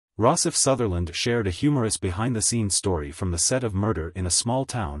Rossif Sutherland shared a humorous behind-the-scenes story from the set of Murder in a Small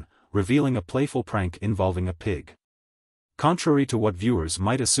Town, revealing a playful prank involving a pig. Contrary to what viewers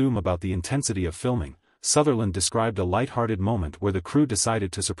might assume about the intensity of filming, Sutherland described a light-hearted moment where the crew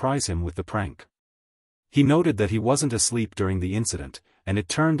decided to surprise him with the prank. He noted that he wasn't asleep during the incident, and it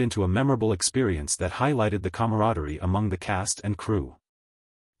turned into a memorable experience that highlighted the camaraderie among the cast and crew.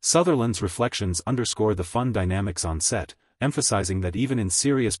 Sutherland's reflections underscore the fun dynamics on set, emphasizing that even in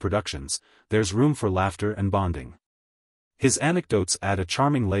serious productions, there's room for laughter and bonding. His anecdotes add a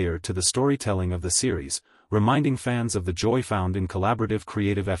charming layer to the storytelling of the series, reminding fans of the joy found in collaborative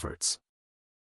creative efforts.